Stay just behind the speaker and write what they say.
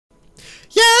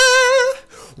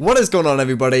What is going on,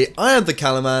 everybody? I am the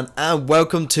Calaman and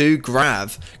welcome to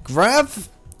Grav. Grav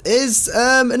is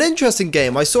an interesting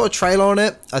game. I saw a trailer on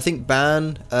it. I think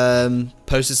Ban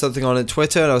posted something on it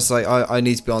Twitter and I was like, I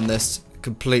need to be on this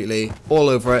completely, all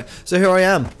over it. So here I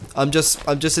am. I'm just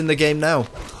in the game now.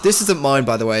 This isn't mine,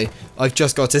 by the way. I've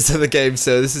just got into the game,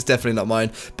 so this is definitely not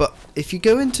mine. But if you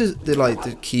go into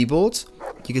the keyboard,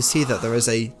 you can see that there is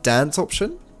a dance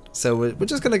option. So we're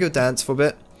just gonna go dance for a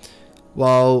bit.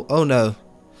 While oh no.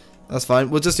 That's fine.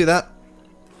 We'll just do that.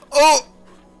 Oh!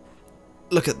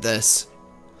 Look at this.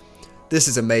 This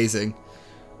is amazing.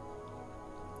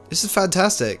 This is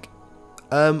fantastic.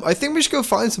 I think we should go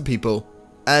find some people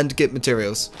and get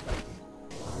materials.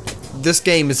 This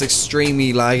game is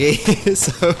extremely laggy,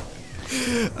 so...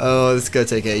 Oh, this is going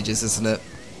to take ages, isn't it?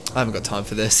 I haven't got time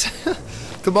for this.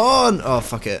 Come on! Oh,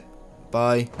 fuck it.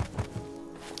 Bye.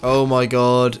 Oh my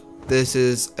god. This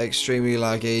is extremely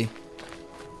laggy.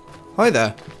 Hi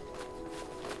there.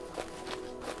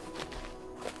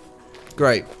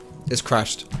 Great. It's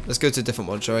crashed. Let's go to a different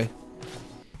one, shall we?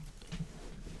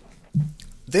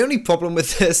 The only problem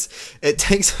with this, it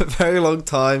takes a very long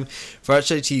time for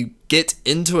actually to get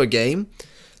into a game.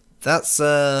 That's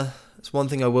one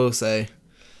thing I will say.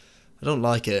 I don't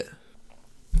like it.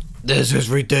 This is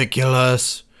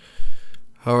ridiculous.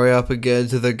 Hurry up and get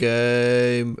into the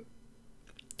game.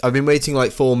 I've been waiting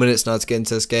like 4 minutes now to get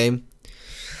into this game.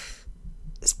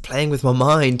 It's playing with my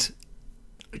mind.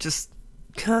 I just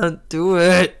can't do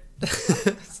it.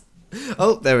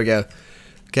 Oh, there we go.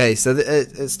 Okay, so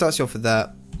it starts you off with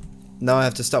that. Now I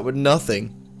have to start with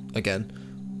nothing again.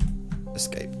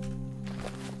 Escape.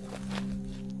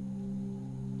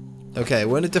 Okay,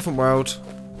 we're in a different world.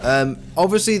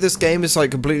 Obviously this game is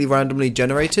like completely randomly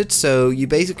generated, so you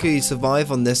basically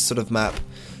survive on this sort of map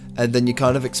and then you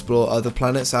kind of explore other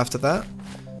planets after that.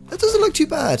 That doesn't look too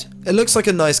bad. It looks like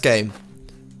a nice game.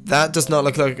 That does not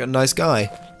look like a nice guy.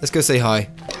 Let's go say hi.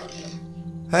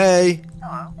 Hey.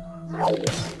 Hello.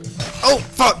 Oh,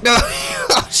 fuck, no.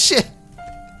 Oh, shit.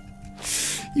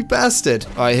 You bastard.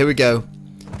 Alright, here we go.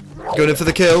 Going in for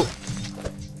the kill.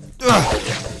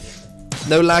 Ugh.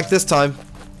 No lag this time.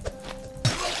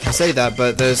 I say that,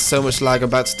 but there's so much lag, I'm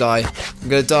about to die. I'm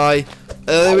gonna die.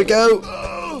 There we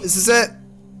go. This is it.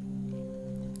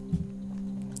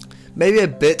 Maybe a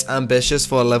bit ambitious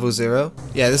for a level 0.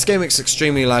 Yeah, this game looks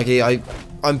extremely laggy.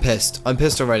 I'm pissed. I'm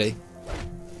pissed already.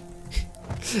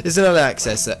 It's an early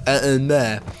access.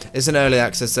 It's an early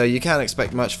access, so you can't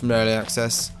expect much from early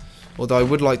access. Although I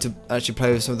would like to actually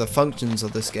play with some of the functions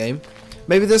of this game.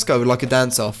 Maybe this guy would like a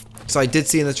dance-off. So I did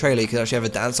see in the trailer you could actually have a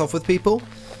dance-off with people.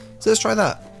 So let's try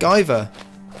that. Guyver.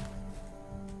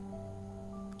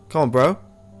 Come on, bro.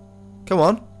 Come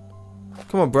on.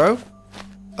 Come on, bro.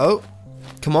 Oh.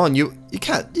 Come on, you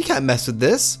can't mess with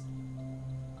this.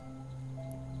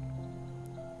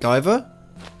 Guyver?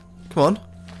 Come on.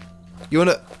 You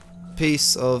want a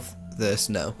piece of this?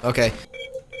 No. Okay.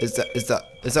 Is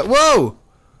that whoa!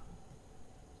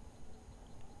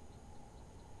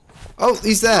 Oh,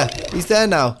 he's there. He's there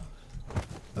now.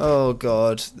 Oh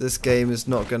god, this game is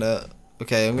not gonna.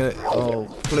 Okay, I'm gonna. Oh,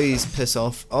 please piss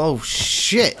off. Oh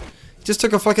shit! Just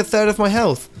took off like a third of my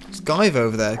health. It's Guyver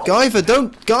over there. Guyver,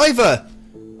 don't Guyver!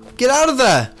 Get out of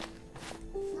there!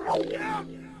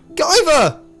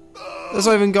 Guyver! That's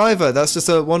not even Guyver. That's just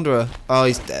a wanderer. Oh,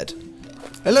 he's dead.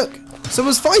 Hey, look!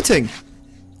 Someone's fighting.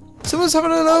 Someone's having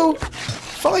a little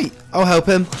fight. I'll help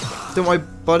him. Don't worry,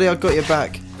 buddy. I've got your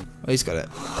back. Oh, he's got it.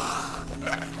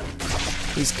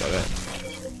 He's got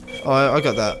it. Oh, I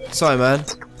got that. Sorry, man.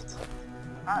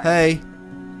 Hey.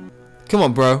 Come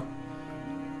on, bro.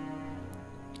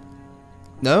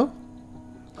 No?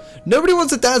 Nobody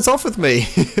wants to dance off with me.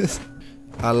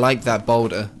 I like that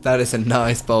boulder. That is a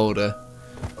nice boulder.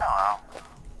 Hello.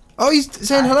 Oh, he's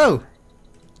saying hello.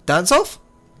 Dance off?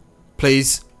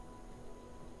 Please.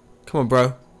 Come on,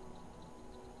 bro.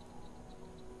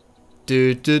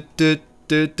 Do do do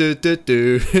do do do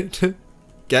do.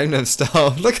 Gangnam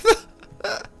Style. Look at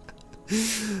that.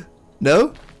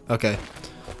 No? Okay.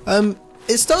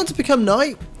 It's starting to become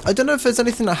night. I don't know if there's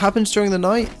anything that happens during the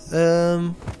night.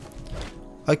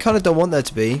 I kind of don't want there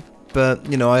to be, but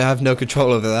you know I have no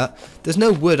control over that. There's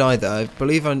no wood either. I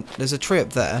believe there's a tree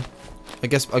up there. I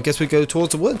guess we go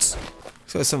towards the woods.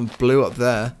 Looks like something blue up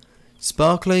there.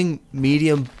 Sparkling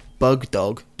medium bug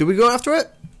dog. Do we go after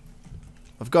it?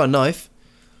 I've got a knife.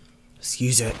 Let's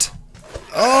use it.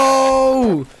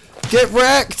 Oh! Get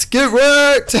wrecked! Get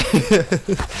wrecked!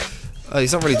 Oh,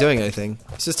 he's not really doing anything.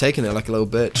 He's just taking it like a little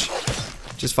bitch.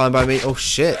 Just fine by me. Oh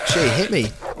shit! Shit, he hit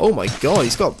me. Oh my god,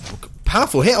 he's got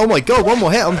powerful hit. Oh my god, one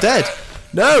more hit, I'm dead.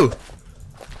 No!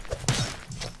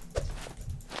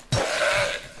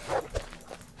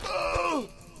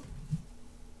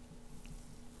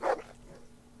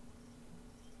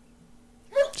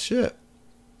 shit.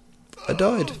 I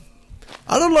died.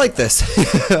 I don't like this.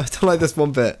 I don't like this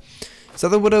one bit. Is that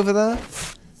the wood over there?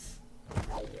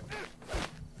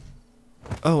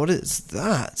 Oh, what is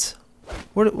that?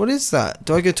 What is that?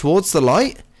 Do I go towards the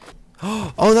light?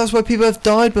 Oh, that's where people have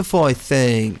died before, I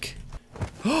think.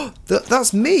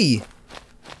 That's me.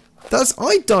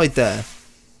 I died there.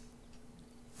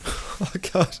 Oh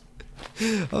god.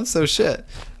 I'm so shit.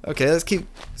 Okay, let's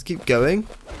keep going.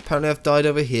 Apparently I've died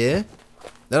over here.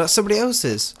 No, that's somebody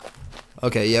else's.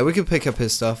 Okay, yeah, we can pick up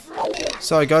his stuff.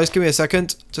 Sorry guys, give me a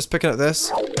second. Just picking up this.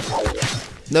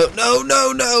 No, no,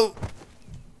 no, no.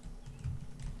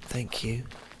 Thank you.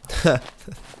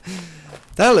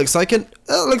 That looks like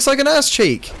an ass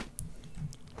cheek.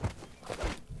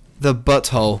 The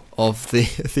butthole of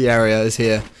the area is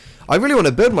here. I really want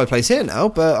to build my place here now,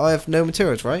 but I have no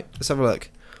materials, right? Let's have a look.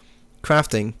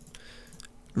 Crafting.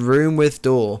 Room with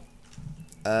door.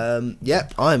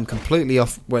 Yep, I'm completely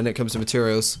off when it comes to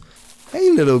materials. Hey,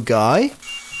 little guy.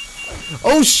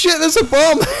 Oh shit, there's a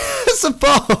bomb! There's a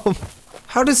bomb!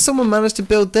 How did someone manage to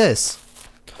build this?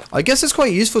 I guess it's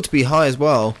quite useful to be high as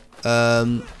well.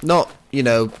 Not, you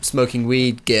know, smoking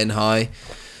weed, getting high.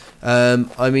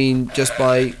 I mean, just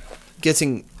by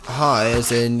getting high,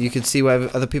 as in you can see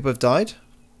where other people have died.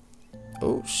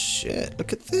 Oh shit,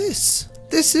 look at this.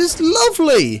 This is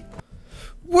lovely!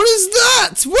 What is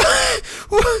that?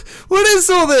 What is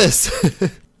all this?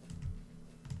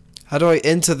 How do I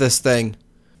enter this thing?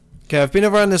 Okay, I've been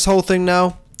around this whole thing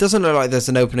now. Doesn't look like there's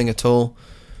an opening at all.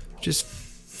 Just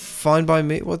fine by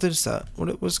me. What is that?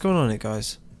 What's going on here,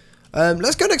 guys?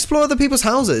 Let's go and explore other people's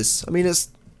houses. I mean,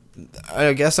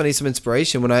 I guess I need some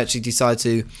inspiration when I actually decide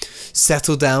to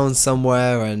settle down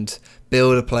somewhere and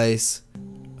build a place.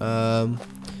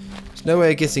 There's no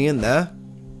way of getting in there.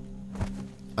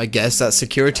 I guess that's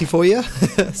security for you.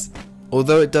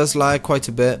 Although it does lag quite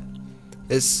a bit.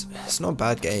 It's not a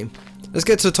bad game. Let's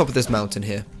get to the top of this mountain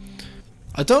here.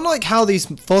 I don't like how these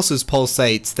fossils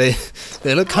pulsate.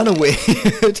 They look kind of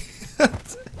weird.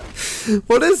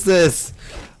 What is this?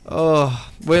 Oh,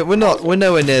 we're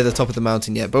nowhere near the top of the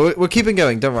mountain yet, but we're keeping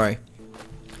going. Don't worry.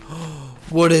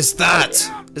 What is that?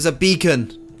 There's a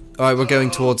beacon. All right, we're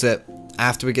going towards it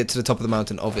after we get to the top of the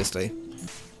mountain, obviously.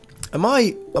 Am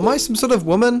I some sort of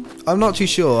woman? I'm not too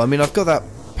sure. I mean, I've got that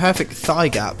perfect thigh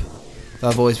gap that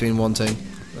I've always been wanting.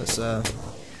 Let's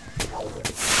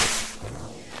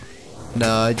No,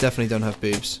 I definitely don't have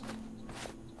boobs.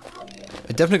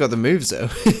 I definitely got the moves though.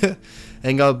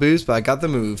 Ain't got boobs, but I got the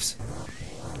moves.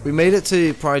 We made it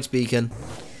to Pride's Beacon.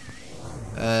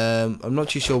 I'm not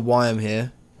too sure why I'm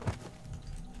here.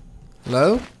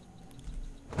 Hello?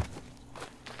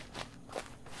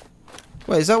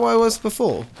 Wait, is that where I was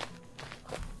before?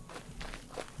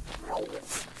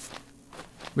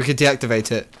 We could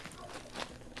deactivate it.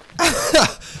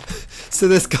 So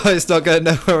this guy's not going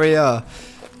to know where we are.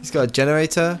 He's got a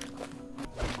generator.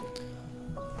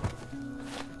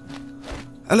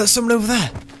 Oh, look, someone over there.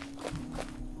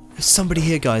 There's somebody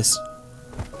here, guys.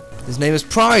 His name is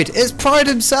Pride. It's Pride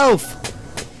himself.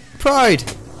 Pride.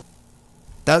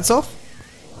 Dance off.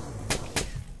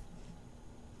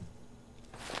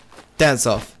 Dance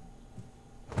off.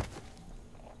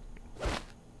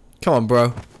 Come on,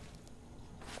 bro.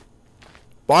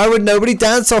 Why would nobody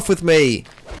dance off with me?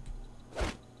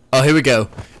 Oh, here we go.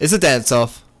 It's a dance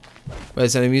off.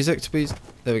 Where's any music to please?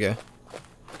 There we go.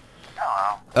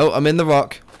 Hello. Oh, I'm in the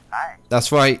rock. Hi.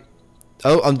 That's right.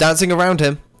 Oh, I'm dancing around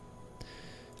him.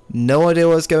 No idea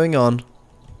what's going on.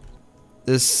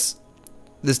 This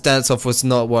dance off was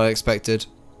not what I expected.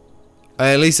 I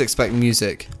at least expect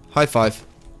music. High five.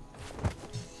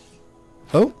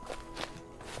 Oh.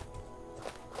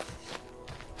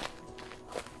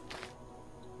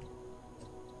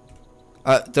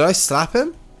 Did I slap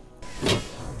him?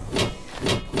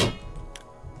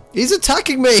 He's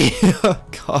attacking me! Oh,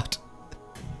 God.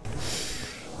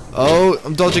 Oh,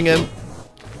 I'm dodging him.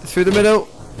 Through the middle.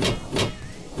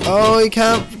 Oh, he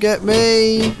can't get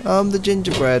me. I'm the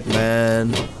gingerbread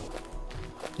man.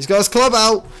 He's got his club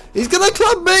out. He's gonna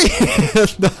club me!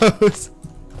 No.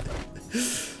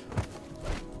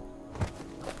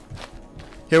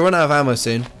 He'll run out of ammo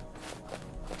soon.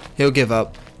 He'll give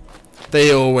up.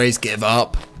 They always give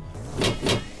up.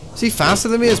 Is he faster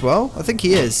than me as well? I think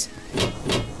he is.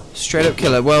 Straight up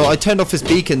killer. Well, I turned off his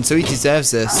beacon, so he deserves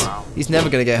this. He's never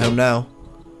going to get home now.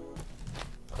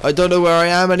 I don't know where I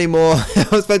am anymore. I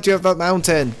was meant to have that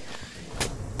mountain.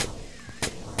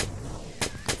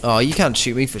 Oh, you can't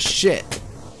shoot me for shit.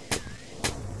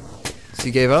 So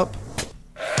he gave up.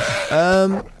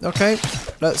 Okay.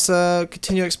 Let's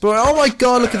continue exploring. Oh my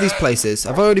god, look at these places.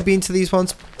 I've already been to these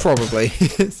ones? Probably.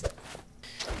 Let's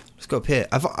go up here.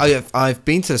 I've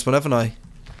been to this one, haven't I?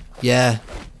 Yeah.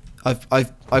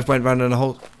 I've went round in a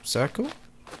whole circle.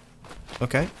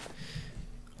 Okay.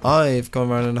 I've gone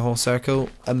round in a whole circle.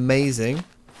 Amazing.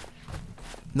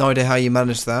 No idea how you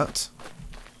managed that.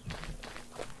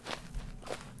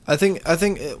 I think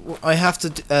I have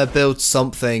to build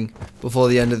something before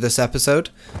the end of this episode.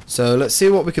 So let's see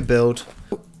what we could build.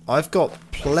 I've got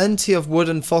plenty of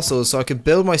wooden fossils, so I could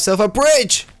build myself a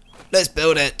bridge. Let's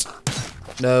build it.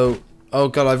 No. Oh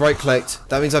god, I've right-clicked.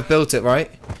 That means I've built it,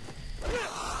 right?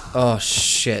 Oh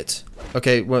shit.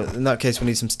 Okay, well in that case we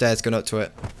need some stairs going up to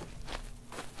it.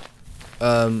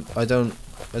 I don't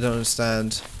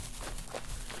understand.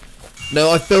 No,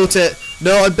 I've built it.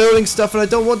 No, I'm building stuff and I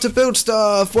don't want to build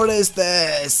stuff. What is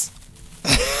this?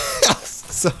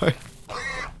 Sorry.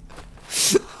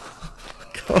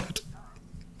 God.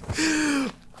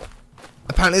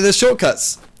 Apparently there's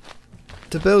shortcuts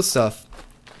to build stuff.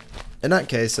 In that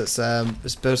case,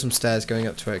 let's build some stairs going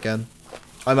up to it again.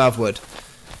 I'm out of wood.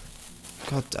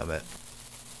 God damn it.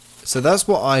 So that's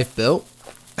what I've built.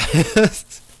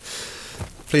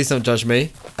 Please don't judge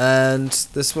me. And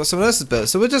this is what someone else has built.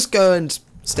 So we'll just go and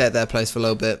stay at their place for a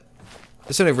little bit.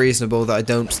 It's only reasonable that I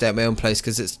don't stay at my own place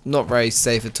because it's not very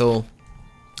safe at all.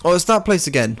 Oh, it's that place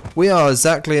again. We are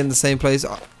exactly in the same place.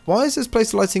 Why is this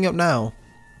place lighting up now?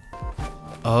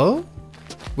 Oh?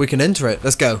 We can enter it.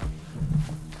 Let's go.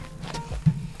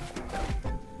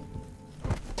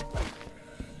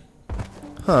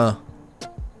 Huh.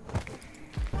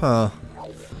 Huh.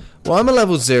 Well, I'm a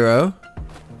level 0.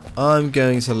 I'm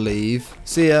going to leave.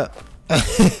 See ya.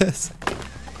 Apparently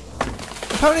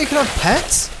you can have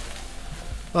pets?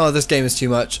 Oh, this game is too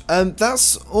much.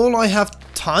 That's all I have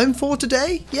time for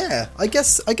today? Yeah, I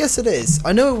guess it is.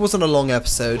 I know it wasn't a long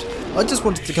episode. I just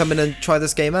wanted to come in and try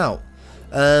this game out.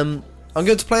 I'm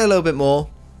going to play a little bit more.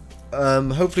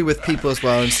 Hopefully with people as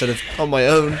well instead of on my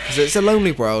own. Because it's a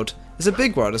lonely world. It's a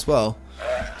big world as well.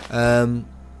 Damn,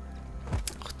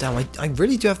 I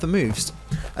really do have the moves.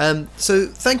 So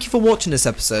thank you for watching this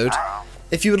episode.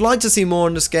 If you would like to see more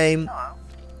in this game,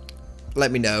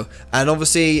 let me know. And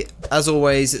obviously, as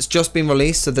always, it's just been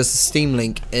released, so there's a Steam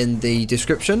link in the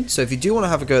description. So if you do want to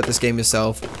have a go at this game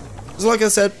yourself, so like I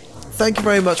said, thank you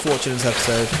very much for watching this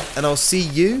episode, and I'll see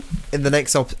you in the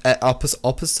next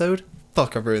episode.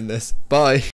 Fuck, I ruined this. Bye.